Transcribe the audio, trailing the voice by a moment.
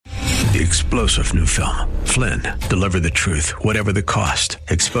The explosive new film, Flynn, deliver the truth, whatever the cost.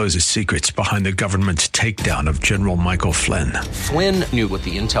 Exposes secrets behind the government's takedown of General Michael Flynn. Flynn knew what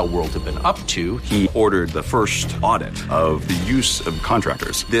the intel world had been up to. He ordered the first audit of the use of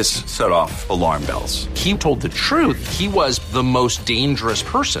contractors. This set off alarm bells. He told the truth. He was the most dangerous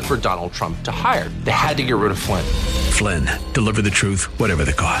person for Donald Trump to hire. They had to get rid of Flynn. Flynn, deliver the truth, whatever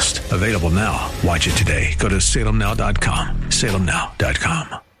the cost. Available now. Watch it today. Go to salemnow.com.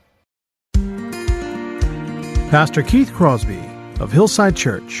 salemnow.com. Pastor Keith Crosby of Hillside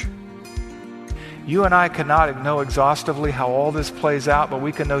Church. You and I cannot know exhaustively how all this plays out, but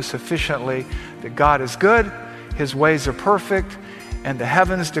we can know sufficiently that God is good, His ways are perfect, and the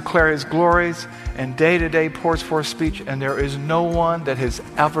heavens declare His glories, and day to day pours forth speech, and there is no one that has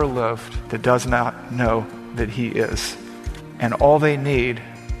ever lived that does not know that He is. And all they need,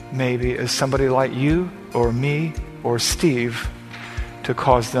 maybe, is somebody like you or me or Steve to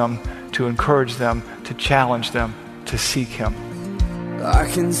cause them, to encourage them, to challenge them, to seek Him. I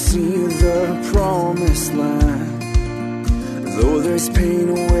can see the promised land, though there's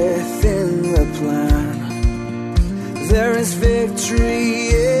pain within the plan. There is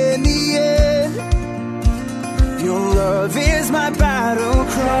victory in the end. Your love is my battle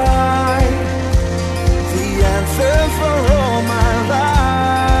cry, the answer for all my life.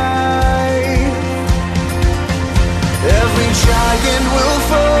 Every giant will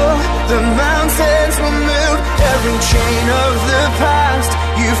fall, the mountains will move, every chain of the past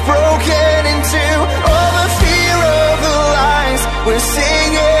you've broken into. All the fear of the lies, we're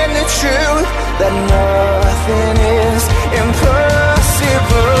singing the truth, that nothing is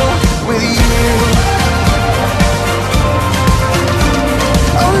impossible with you.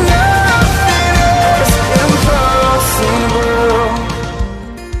 Oh, nothing is impossible.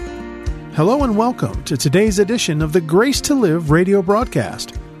 Hello and welcome to today's edition of the Grace to Live radio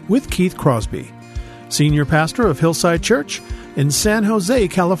broadcast with Keith Crosby, Senior Pastor of Hillside Church in San Jose,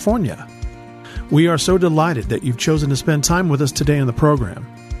 California. We are so delighted that you've chosen to spend time with us today on the program.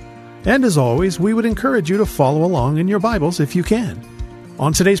 And as always, we would encourage you to follow along in your Bibles if you can.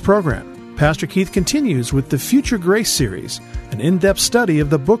 On today's program, Pastor Keith continues with the Future Grace series, an in-depth study of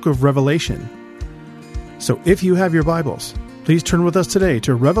the book of Revelation. So if you have your Bibles, please turn with us today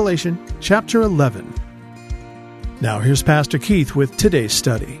to Revelation chapter 11. Now here's Pastor Keith with today's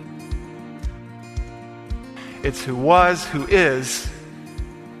study. It's who was, who is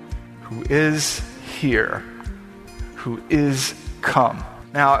here, who is come.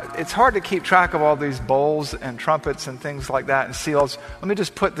 Now, it's hard to keep track of all these bowls and trumpets and things like that and seals. Let me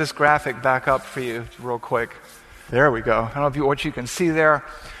just put this graphic back up for you real quick. There we go. I don't know what you can see there,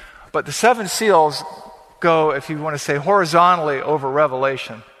 but the seven seals go, if you want to say, horizontally over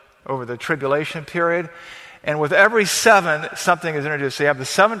Revelation, over the tribulation period. And with every seven, something is introduced. So you have the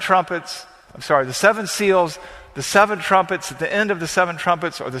seven seals, the seven trumpets, at the end of the seven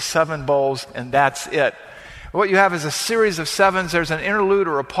trumpets, or the seven bowls, and that's it. What you have is a series of sevens. There's an interlude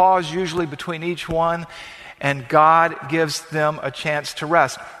or a pause usually between each one, and God gives them a chance to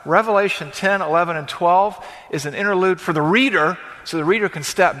rest. Revelation 10, 11, and 12 is an interlude for the reader, so the reader can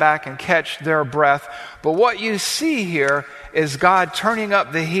step back and catch their breath. But what you see here is God turning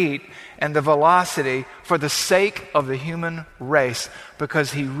up the heat and the velocity for the sake of the human race,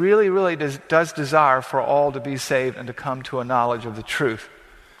 because He really, really does desire for all to be saved and to come to a knowledge of the truth.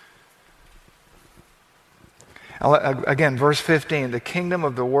 Again, verse 15, the kingdom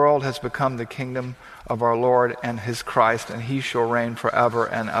of the world has become the kingdom of our Lord and His Christ, and He shall reign forever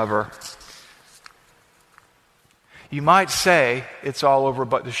and ever. You might say it's all over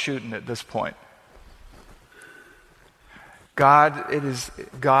but the shooting at this point. God is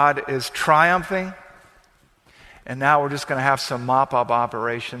triumphing, and now we're just going to have some mop-up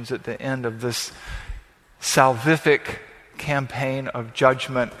operations at the end of this salvific campaign of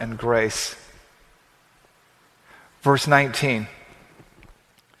judgment and grace. Verse 19.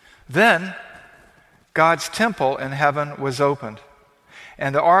 Then God's temple in heaven was opened,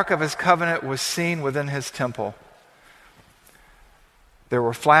 and the ark of His covenant was seen within His temple. There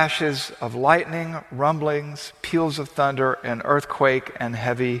were flashes of lightning, rumblings, peals of thunder, an earthquake, and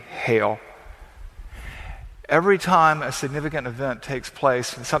heavy hail. Every time a significant event takes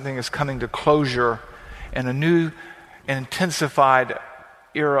place and something is coming to closure and a new and intensified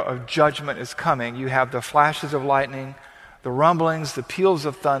era of judgment is coming, you have the flashes of lightning, the rumblings, the peals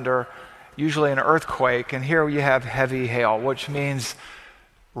of thunder, usually an earthquake, and here you have heavy hail, which means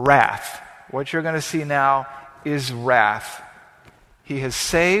wrath. What you're going to see now is wrath. He has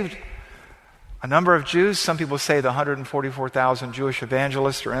saved a number of Jews. Some people say the 144,000 Jewish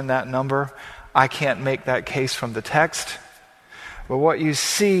evangelists are in that number. I can't make that case from the text. But what you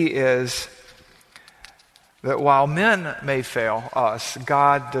see is that while men may fail us,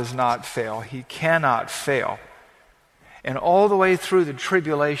 God does not fail. He cannot fail. And all the way through the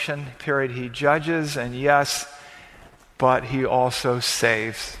tribulation period, he judges, and yes, but he also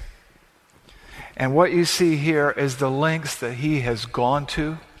saves. And what you see here is the lengths that he has gone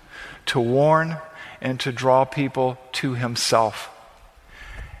to warn and to draw people to himself.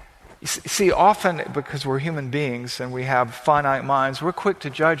 You see, often because we're human beings and we have finite minds, we're quick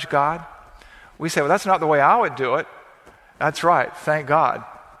to judge God. We say, well, that's not the way I would do it. That's right, thank God.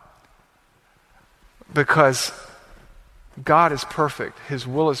 Because God is perfect. His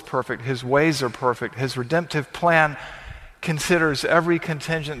will is perfect. His ways are perfect. His redemptive plan considers every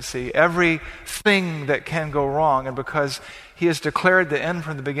contingency, everything that can go wrong. And because he has declared the end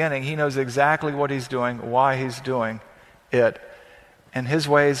from the beginning, he knows exactly what he's doing, why he's doing it. And his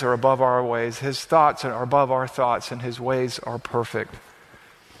ways are above our ways. His thoughts are above our thoughts, and his ways are perfect.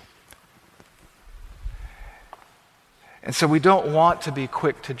 And so we don't want to be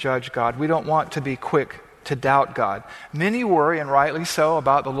quick to judge God. We don't want to be quick to doubt God. Many worry, and rightly so,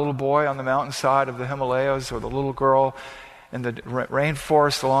 about the little boy on the mountainside of the Himalayas, or the little girl in the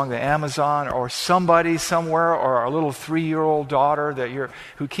rainforest along the Amazon, or somebody somewhere, or a little 3-year-old daughter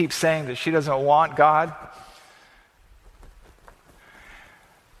who keeps saying that she doesn't want God.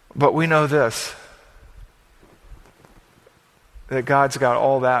 But we know this, that God's got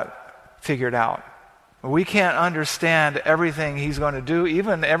all that figured out. We can't understand everything he's going to do,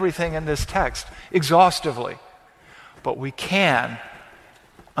 even everything in this text, exhaustively. But we can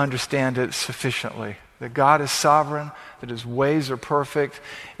understand it sufficiently. That God is sovereign, that his ways are perfect,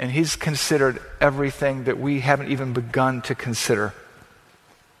 and he's considered everything that we haven't even begun to consider.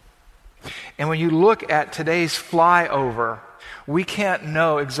 And when you look at today's flyover, we can't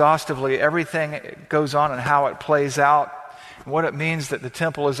know exhaustively everything that goes on and how it plays out, and what it means that the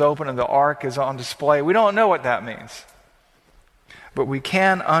temple is open and the ark is on display. We don't know what that means. But we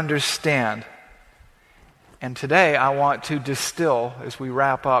can understand. And today I want to distill, as we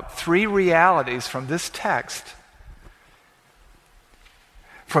wrap up, 3 realities from this text,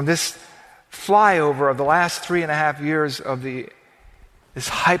 from this flyover of the last 3.5 years of this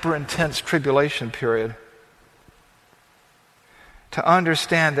hyper-intense tribulation period, to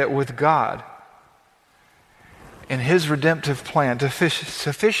understand that with God, in his redemptive plan, to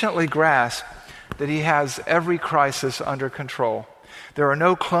sufficiently grasp that he has every crisis under control. There are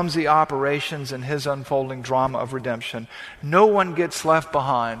no clumsy operations in his unfolding drama of redemption. No one gets left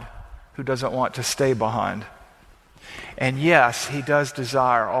behind who doesn't want to stay behind. And yes, he does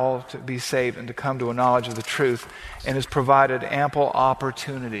desire all to be saved and to come to a knowledge of the truth, and has provided ample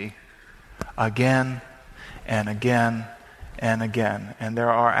opportunity again and again and again. And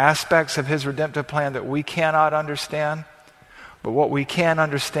there are aspects of his redemptive plan that we cannot understand, but what we can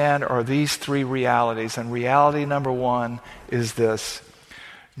understand are these 3 realities. And reality number 1 is this: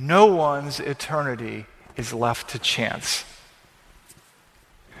 no one's eternity is left to chance.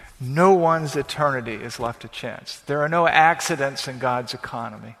 No one's eternity is left to chance. There are no accidents in God's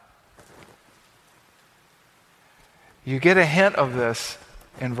economy. You get a hint of this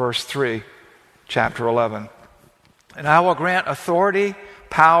in verse 3, chapter 11. And I will grant authority,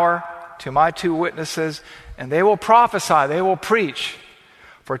 power to my 2 witnesses, and they will prophesy, they will preach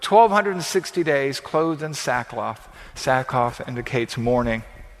for 1,260 days clothed in sackcloth. Sackcloth indicates mourning.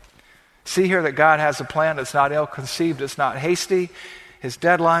 See here that God has a plan that's not ill-conceived, it's not hasty. His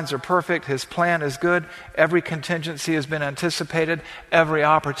deadlines are perfect. His plan is good. Every contingency has been anticipated. Every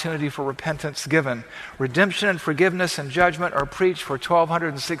opportunity for repentance given. Redemption and forgiveness and judgment are preached for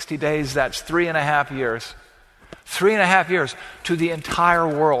 1,260 days. That's 3.5 years. 3.5 years to the entire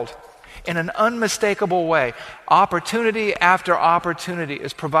world. In an unmistakable way, opportunity after opportunity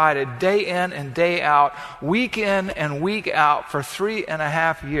is provided day in and day out, week in and week out for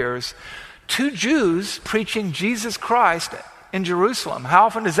 3.5 years to Jews preaching Jesus Christ in Jerusalem. How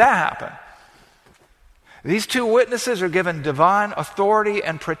often does that happen? These 2 witnesses are given divine authority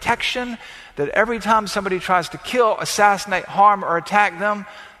and protection that every time somebody tries to kill, assassinate, harm, or attack them,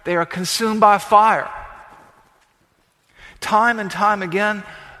 they are consumed by fire. Time and time again,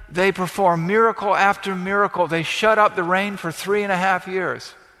 they perform miracle after miracle. They shut up the rain for 3.5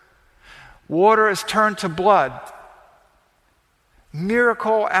 years. Water is turned to blood.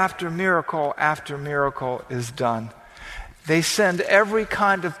 Miracle after miracle after miracle is done. They send every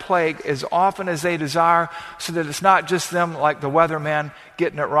kind of plague as often as they desire, so that it's not just them like the weatherman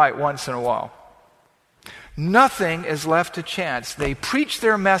getting it right once in a while. Nothing is left to chance. They preach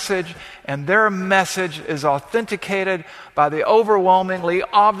their message, and their message is authenticated by the overwhelmingly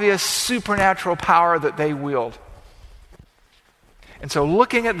obvious supernatural power that they wield. And so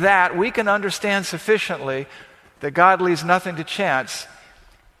looking at that, we can understand sufficiently that God leaves nothing to chance,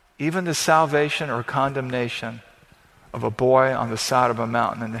 even the salvation or condemnation of a boy on the side of a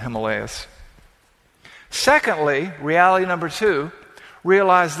mountain in the Himalayas. Secondly, reality number 2,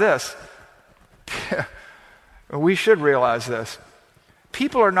 realize this. We should realize this.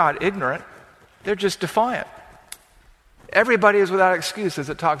 People are not ignorant. They're just defiant. Everybody is without excuse, as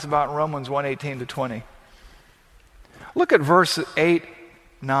it talks about in Romans 1:18-20. Look at verses 8,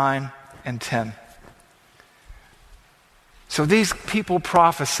 9, and 10. So these people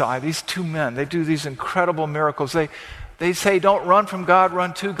prophesy, these 2 men, they do these incredible miracles. They say, don't run from God,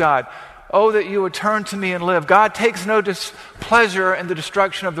 run to God. Oh, that you would turn to me and live. God takes no pleasure in the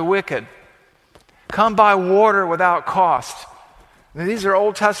destruction of the wicked. Come by water without cost. And these are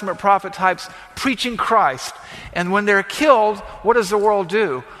Old Testament prophet types preaching Christ. And when they're killed, what does the world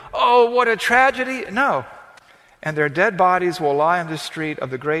do? Oh, what a tragedy. No. And their dead bodies will lie in the street of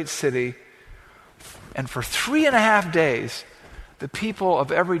the great city. And for 3.5 days, the people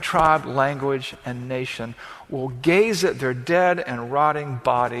of every tribe, language, and nation will gaze at their dead and rotting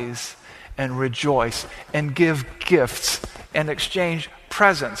bodies and rejoice and give gifts and exchange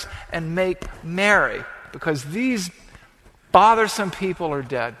presents and make merry, because these bothersome people are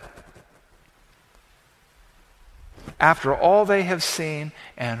dead. After all they have seen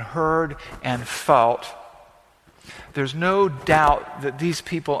and heard and felt, there's no doubt that these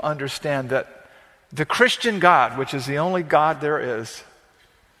people understand that the Christian God, which is the only God there is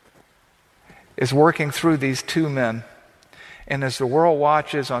working through these 2 men. And as the world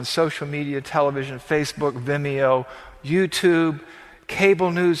watches on social media, television, Facebook, Vimeo, YouTube,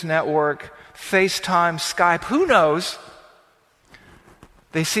 cable news network, FaceTime, Skype, who knows?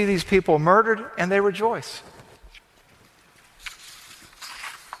 They see these people murdered and they rejoice.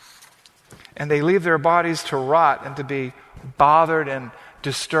 And they leave their bodies to rot and to be bothered and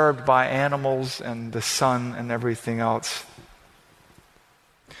disturbed by animals and the sun and everything else.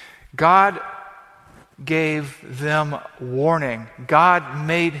 God gave them warning. God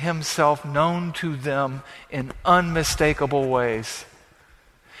made himself known to them in unmistakable ways.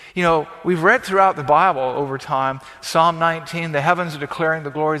 You know, we've read throughout the Bible over time, Psalm 19, the heavens are declaring the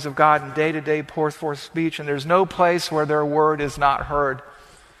glories of God, and day to day pours forth speech, and there's no place where their word is not heard.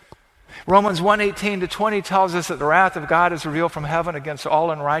 Romans 1:18-20 tells us that the wrath of God is revealed from heaven against all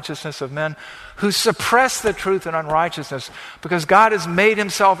unrighteousness of men who suppress the truth in unrighteousness, because God has made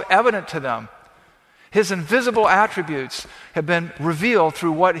himself evident to them. His invisible attributes have been revealed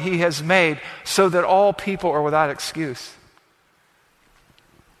through what he has made, so that all people are without excuse.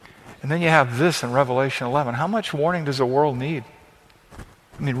 And then you have this in Revelation 11. How much warning does the world need?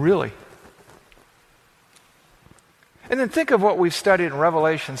 I mean, really? And then think of what we've studied in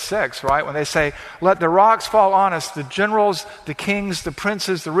Revelation 6, right? When they say, let the rocks fall on us, the generals, the kings, the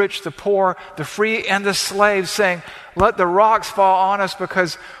princes, the rich, the poor, the free, and the slaves, saying, let the rocks fall on us,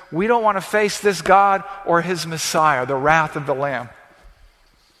 because we don't want to face this God or his Messiah, the wrath of the Lamb.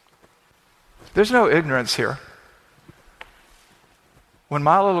 There's no ignorance here. When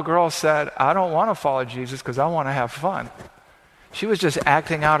my little girl said, I don't want to follow Jesus because I want to have fun, she was just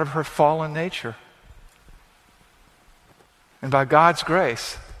acting out of her fallen nature. And by God's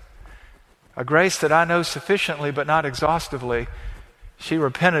grace, a grace that I know sufficiently but not exhaustively, she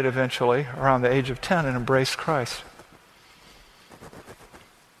repented eventually around the age of 10 and embraced Christ.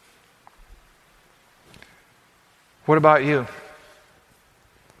 What about you?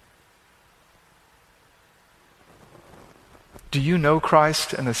 Do you know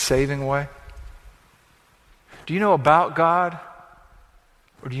Christ in a saving way? Do you know about God,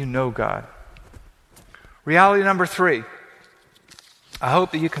 or do you know God? Reality number 3. I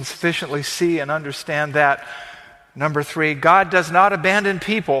hope that you can sufficiently see and understand that. Number 3, God does not abandon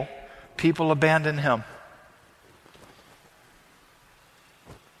people, people abandon him.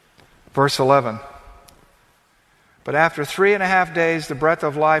 Verse 11. But after 3.5 days, the breath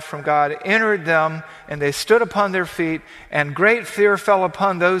of life from God entered them, and they stood upon their feet, and great fear fell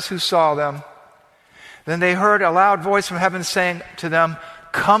upon those who saw them. Then they heard a loud voice from heaven saying to them,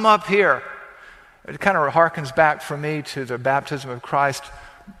 come up here. It kind of harkens back for me to the baptism of Christ.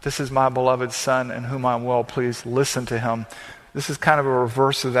 This is my beloved Son in whom I'm well pleased. Listen to him. This is kind of a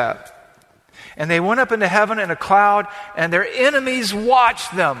reverse of that. And they went up into heaven in a cloud, and their enemies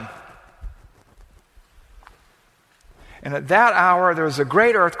watched them. And at that hour there was a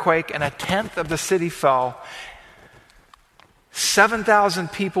great earthquake, and 1/10 of the city fell.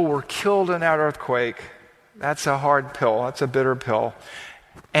 7,000 people were killed in that earthquake. That's a hard pill. That's a bitter pill.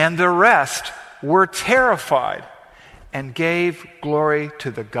 And the rest were terrified and gave glory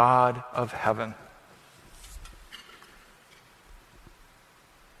to the God of heaven.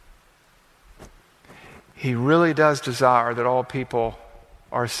 He really does desire that all people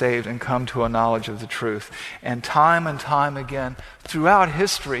are saved and come to a knowledge of the truth. And time again, throughout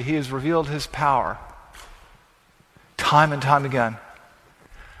history, he has revealed his power. Time and time again.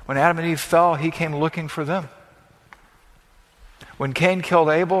 When Adam and Eve fell, he came looking for them. When Cain killed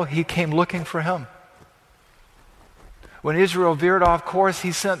Abel, he came looking for him. When Israel veered off course,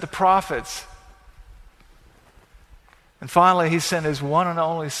 he sent the prophets. And finally, he sent his one and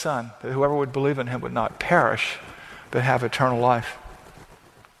only Son, that whoever would believe in him would not perish, but have eternal life.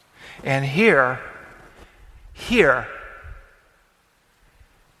 And here,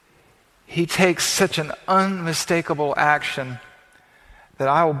 he takes such an unmistakable action that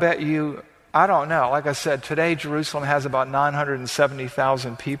I will bet you, I don't know, like I said, today Jerusalem has about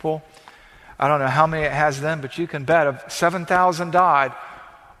 970,000 people. I don't know how many it has then, but you can bet if 7,000 died,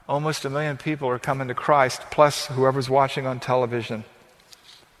 almost 1 million people are coming to Christ, plus whoever's watching on television.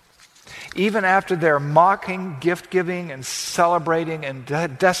 Even after they're mocking, gift-giving, and celebrating and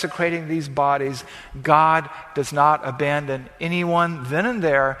desecrating these bodies, God does not abandon anyone then and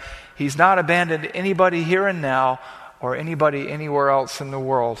there. He's not abandoned anybody here and now or anybody anywhere else in the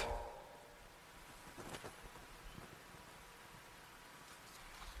world.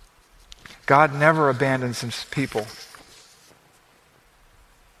 God never abandons his people.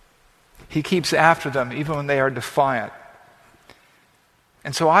 He keeps after them even when they are defiant.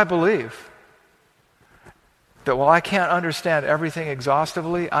 And so I believe that while I can't understand everything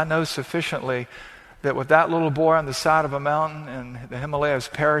exhaustively, I know sufficiently that with that little boy on the side of a mountain in the Himalayas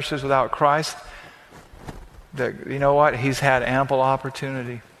perishes without Christ, that, you know what, he's had ample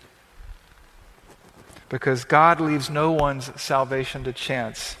opportunity. Because God leaves no one's salvation to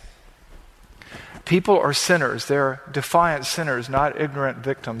chance. People are sinners. They're defiant sinners, not ignorant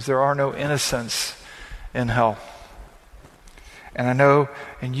victims. There are no innocents in hell. And I know,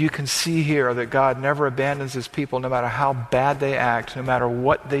 and you can see here, that God never abandons his people no matter how bad they act, no matter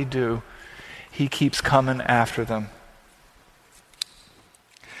what they do. He keeps coming after them.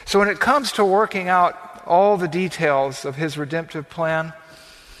 So when it comes to working out all the details of his redemptive plan,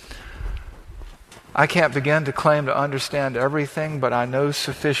 I can't begin to claim to understand everything, but I know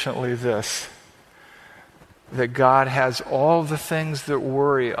sufficiently this, that God has all the things that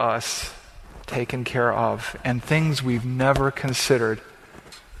worry us taken care of, and things we've never considered.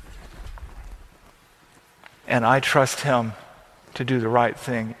 And I trust him to do the right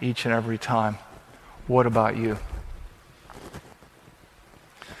thing each and every time. What about you?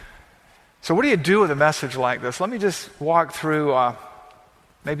 So what do you do with a message like this? Let me just walk through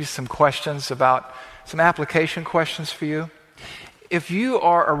maybe some questions about, some application questions for you. If you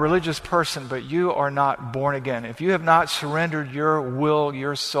are a religious person, but you are not born again, if you have not surrendered your will,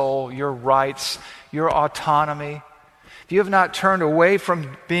 your soul, your rights, your autonomy, if you have not turned away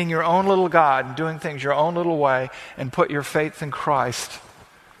from being your own little God and doing things your own little way and put your faith in Christ,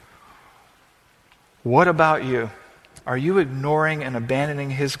 what about you? Are you ignoring and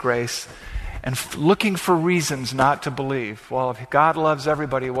abandoning his grace and looking for reasons not to believe? Well, if God loves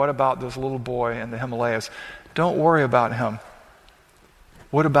everybody, what about this little boy in the Himalayas? Don't worry about him.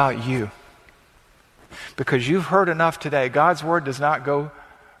 What about you? Because you've heard enough today. God's word does not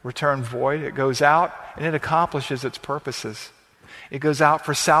return void. It goes out and it accomplishes its purposes. It goes out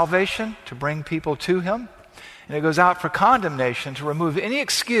for salvation, to bring people to him. And it goes out for condemnation, to remove any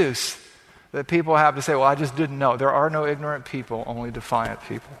excuse that people have to say, well, I just didn't know. There are no ignorant people, only defiant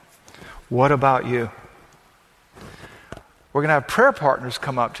people. What about you? We're going to have prayer partners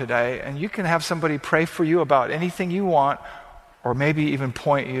come up today, and you can have somebody pray for you about anything you want, or maybe even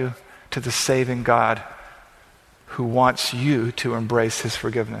point you to the saving God who wants you to embrace his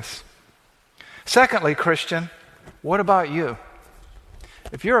forgiveness. Secondly, Christian, what about you?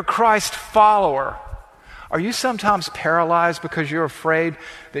 If you're a Christ follower, are you sometimes paralyzed because you're afraid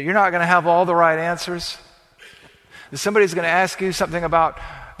that you're not going to have all the right answers? That somebody's going to ask you something about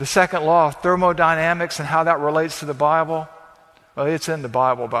the second law of thermodynamics and how that relates to the Bible? Well, it's in the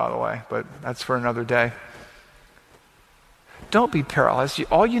Bible, by the way, but that's for another day. Don't be paralyzed.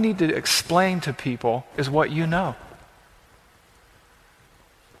 All you need to explain to people is what you know.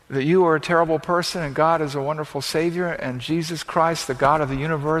 That you are a terrible person and God is a wonderful Savior, and Jesus Christ, the God of the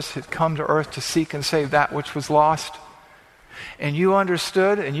universe, had come to earth to seek and save that which was lost. And you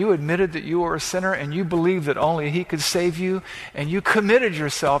understood and you admitted that you were a sinner and you believed that only he could save you, and you committed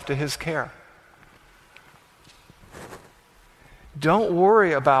yourself to his care. Don't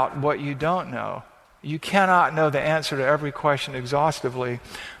worry about what you don't know. You cannot know the answer to every question exhaustively,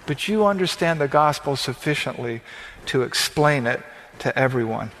 but you understand the gospel sufficiently to explain it to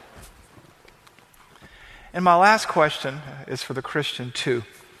everyone. And my last question is for the Christian too.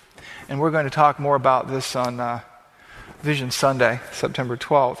 And we're going to talk more about this on Vision Sunday, September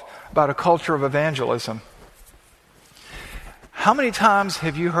 12th, about a culture of evangelism. How many times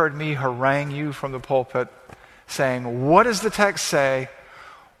have you heard me harangue you from the pulpit saying, what does the text say?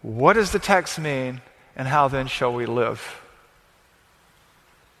 What does the text mean? And how then shall we live?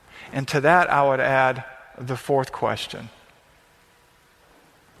 And to that I would add the fourth question.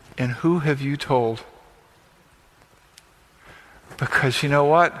 And who have you told? Because you know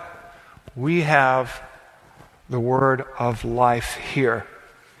what? We have the word of life here.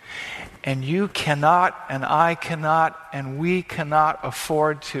 And you cannot, and I cannot, and we cannot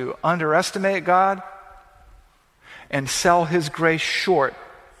afford to underestimate God and sell His grace short.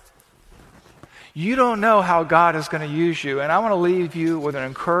 You don't know how God is going to use you. And I want to leave you with an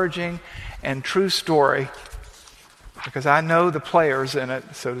encouraging and true story, because I know the players in it,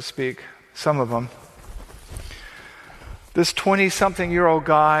 so to speak, some of them. This 20-something-year-old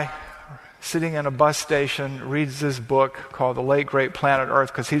guy sitting in a bus station reads this book called The Late Great Planet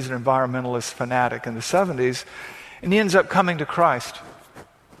Earth, because he's an environmentalist fanatic in the 70s, and he ends up coming to Christ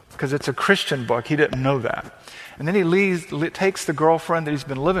because it's a Christian book. He didn't know that. And then he takes the girlfriend that he's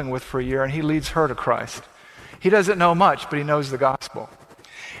been living with for a year, and he leads her to Christ. He doesn't know much, but he knows the gospel.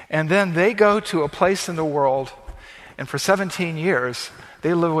 And then they go to a place in the world, and for 17 years,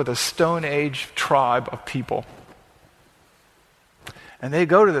 they live with a Stone Age tribe of people. And they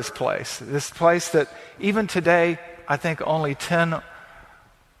go to this place that even today, I think only 10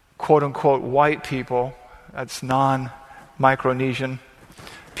 quote-unquote white people, that's non-Micronesian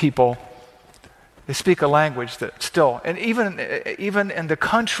people, they speak a language that still, and even in the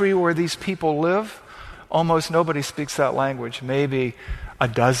country where these people live, almost nobody speaks that language, maybe a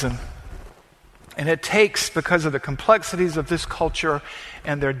dozen. And it takes, because of the complexities of this culture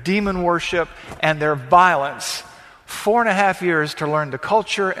and their demon worship and their violence, 4.5 years to learn the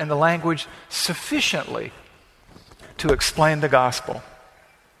culture and the language sufficiently to explain the gospel.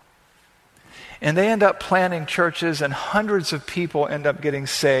 And they end up planting churches, and hundreds of people end up getting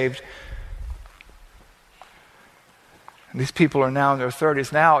saved. And these people are now in their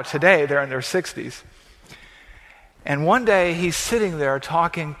 30s. Now, today, they're in their 60s. And one day, he's sitting there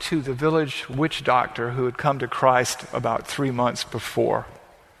talking to the village witch doctor who had come to Christ about 3 months before.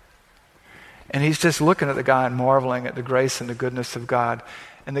 And he's just looking at the guy and marveling at the grace and the goodness of God.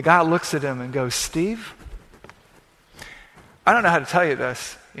 And the guy looks at him and goes, Steve, I don't know how to tell you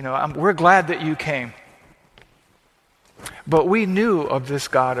this. We're glad that you came. But we knew of this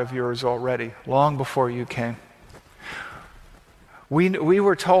God of yours already, long before you came. We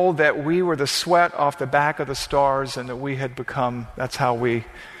were told that we were the sweat off the back of the stars, and that we had become, that's how we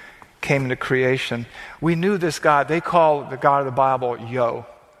came into creation. We knew this God. They call the God of the Bible Yo.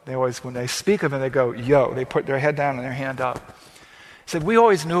 They always, when they speak of him, they go, Yo. They put their head down and their hand up. He said, we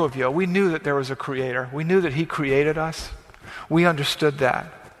always knew of Yo. We knew that there was a creator. We knew that he created us. We understood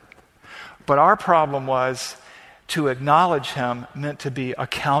that. But our problem was to acknowledge him meant to be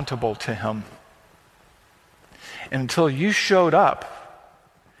accountable to him. And until you showed up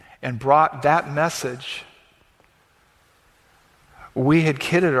and brought that message, we had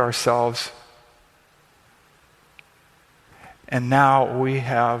kidded ourselves. And now we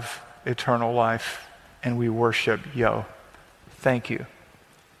have eternal life, and we worship Yo. Thank you.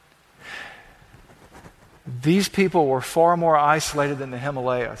 These people were far more isolated than the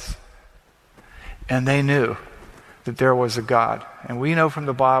Himalayas, and they knew that there was a God. And we know from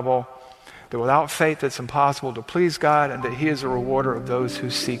the Bible that without faith it's impossible to please God, and that he is a rewarder of those who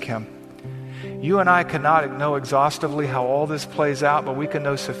seek him. You and I cannot know exhaustively how all this plays out, but we can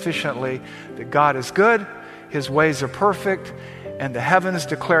know sufficiently that God is good, his ways are perfect, and the heavens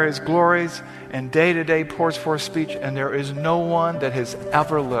declare his glories, and day to day pours forth speech, and there is no one that has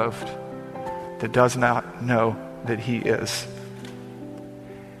ever lived that does not know that he is.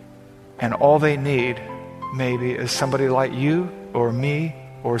 And all they need, maybe, is somebody like you or me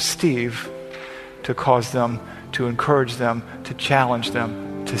or Steve to cause them, to encourage them, to challenge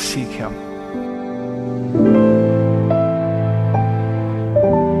them to seek him.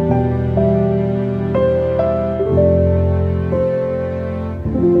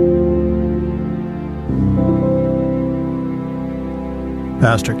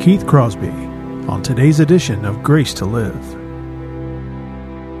 Pastor Keith Crosby on today's edition of Grace to Live.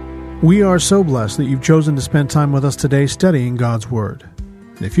 We are so blessed that you've chosen to spend time with us today studying God's Word.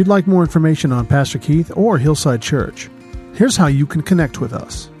 And if you'd like more information on Pastor Keith or Hillside Church, here's how you can connect with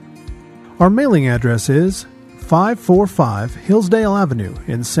us. Our mailing address is 545 Hillsdale Avenue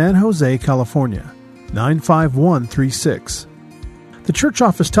in San Jose, California, 95136. The church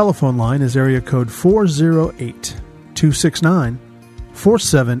office telephone line is area code 408-269-2666.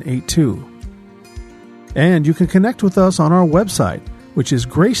 888-848-4782. And you can connect with us on our website, which is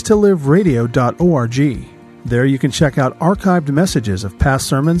gracetoliveradio.org. There you can check out archived messages of past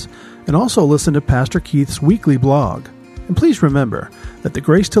sermons and also listen to Pastor Keith's weekly blog. And please remember that the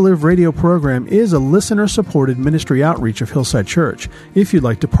Grace to Live radio program is a listener-supported ministry outreach of Hillside Church if you'd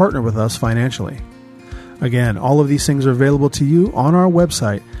like to partner with us financially. Again, all of these things are available to you on our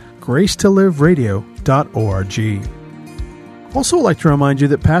website, gracetoliveradio.org. Also, I'd like to remind you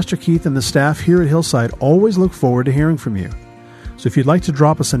that Pastor Keith and the staff here at Hillside always look forward to hearing from you. So if you'd like to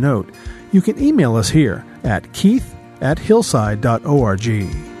drop us a note, you can email us here at keith@hillside.org.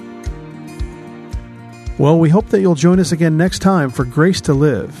 Well, we hope that you'll join us again next time for Grace to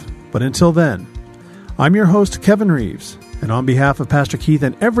Live. But until then, I'm your host, Kevin Reeves, and on behalf of Pastor Keith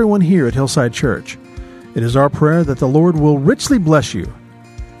and everyone here at Hillside Church, it is our prayer that the Lord will richly bless you.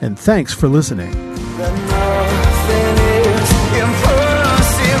 And thanks for listening.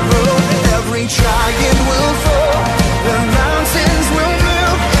 Every giant will fall, the mountains will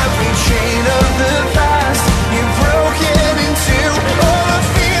move, every chain of the past you've broken into. All the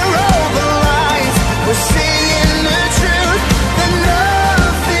fear, all the lies, we're singing the truth, that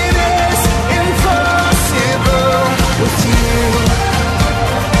nothing is impossible with you.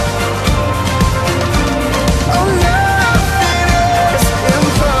 Oh, nothing is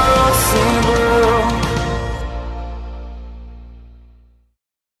impossible.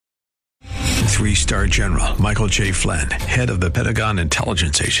 3-star General Michael J. Flynn, head of the Pentagon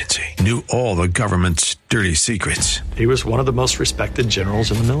Intelligence Agency, knew all the government's dirty secrets. He was one of the most respected generals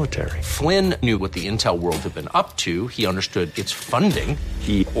in the military. Flynn knew what the intel world had been up to. He understood its funding.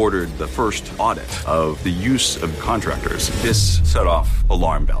 He ordered the first audit of the use of contractors. This set off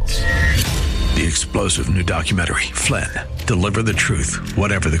alarm bells. The explosive new documentary, Flynn, Deliver the Truth,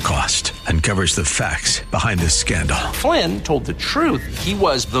 Whatever the Cost, uncovers the facts behind this scandal. Flynn told the truth. He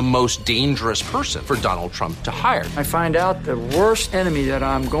was the most dangerous person for Donald Trump to hire. I find out the worst enemy that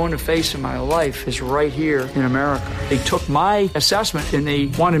I'm going to face in my life is right here in America. They took my assessment and they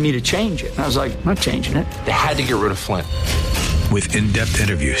wanted me to change it. And I was like, I'm not changing it. They had to get rid of Flynn. With in-depth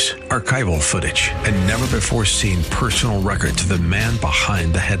interviews, archival footage, and never-before-seen personal records of the man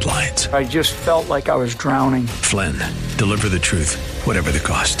behind the headlines. I just felt like I was drowning. Flynn, Deliver the Truth, Whatever the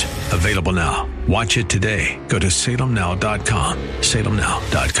Cost. Available now. Watch it today. Go to salemnow.com.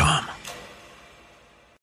 salemnow.com.